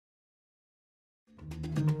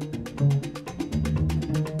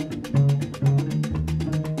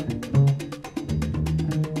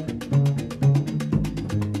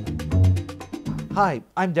Hi,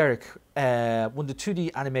 I'm Derek, one of the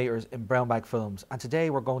 2D animators in Brown Bag Films, and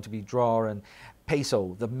today we're going to be drawing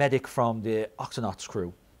Peso, the medic from the Octonauts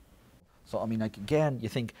crew. So I mean, like, again, you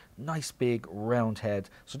think nice big round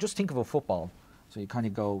head, so just think of a football. So you kind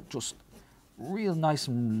of go just real nice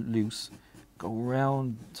and loose, go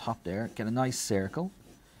around top there, get a nice circle,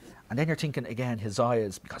 and then you're thinking again his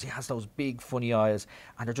eyes, because he has those big funny eyes,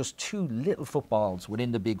 and they're just two little footballs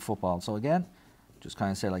within the big football. So again, just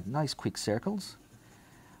kind of say like nice quick circles.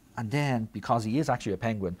 And then, because he is actually a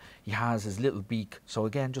penguin, he has his little beak. So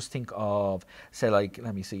again, just think of, say like,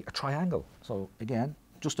 let me see, a triangle. So again,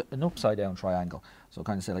 just an upside down triangle. So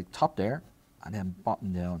kind of say like top there, and then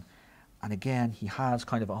bottom down. And again, he has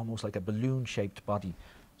kind of almost like a balloon shaped body.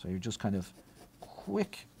 So you're just kind of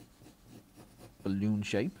quick balloon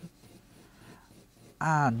shape.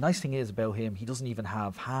 And nice thing is about him, he doesn't even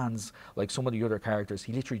have hands like some of the other characters.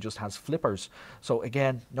 He literally just has flippers. So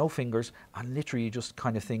again, no fingers, and literally you just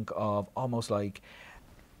kind of think of almost like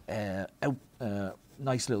a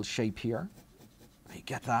nice little shape here. You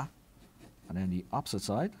get that. And then the opposite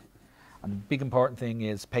side. And the big important thing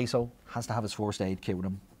is Peso has to have his first aid kit with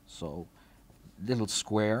him. So little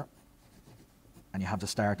square, and you have the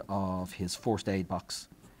start of his first aid box.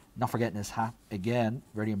 Not forgetting his hat, again,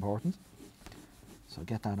 very important. So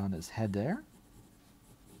get that on his head there.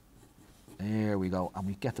 There we go. And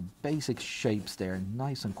we get the basic shapes there,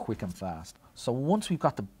 nice and quick and fast. So once we've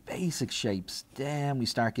got the basic shapes, then we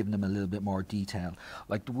start giving them a little bit more detail.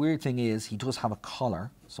 Like, the weird thing is he does have a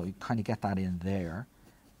collar, so you kind of get that in there.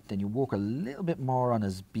 Then you work a little bit more on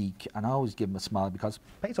his beak, and I always give him a smile because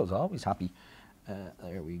Peso's always happy.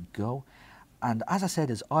 There we go. And as I said,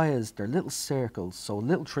 his eyes, they're little circles. So a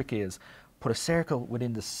little trick is put a circle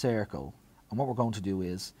within the circle. And what we're going to do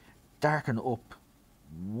is darken up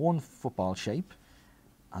one football shape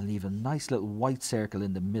and leave a nice little white circle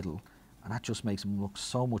in the middle. And that just makes him look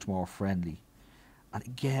so much more friendly. And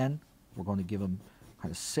again, we're going to give him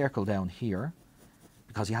kind of circle down here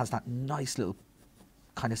because he has that nice little,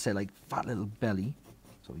 kind of say like fat little belly.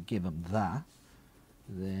 So we give him that.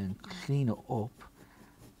 Then clean it up.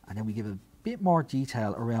 And then we give a bit more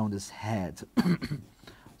detail around his head.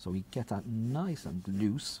 So we get that nice and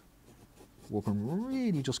loose. Working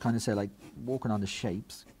really just kind of say like working on the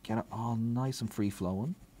shapes, get it all nice and free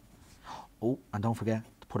flowing. Oh, and don't forget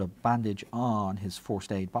to put a bandage on his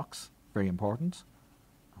first aid box, very important.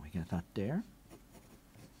 And we get that there.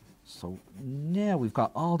 So now we've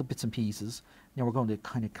got all the bits and pieces. Now we're going to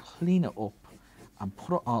kind of clean it up and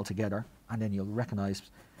put it all together, and then you'll recognize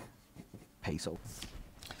Peso.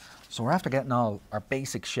 So we're after getting all our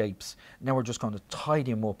basic shapes. Now we're just going to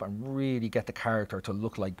tidy them up and really get the character to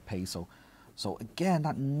look like Peso. So again,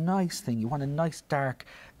 that nice thing, you want a nice dark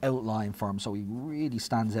outline for him so he really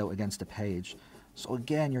stands out against the page. So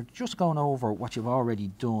again, you're just going over what you've already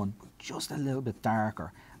done, just a little bit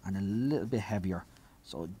darker and a little bit heavier.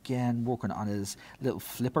 So again, working on his little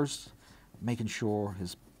flippers, making sure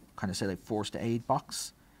his kind of say like first aid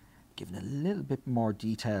box, giving a little bit more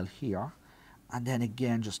detail here. And then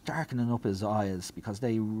again, just darkening up his eyes because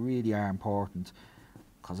they really are important.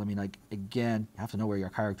 Because I mean, like, again, you have to know where your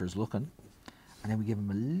character is looking. And then we give him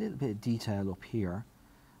a little bit of detail up here.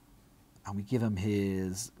 And we give him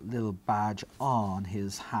his little badge on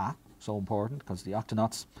his hat. So important, because the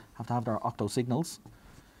Octonauts have to have their octo signals.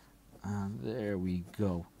 And there we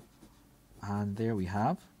go. And there we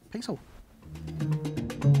have Peso.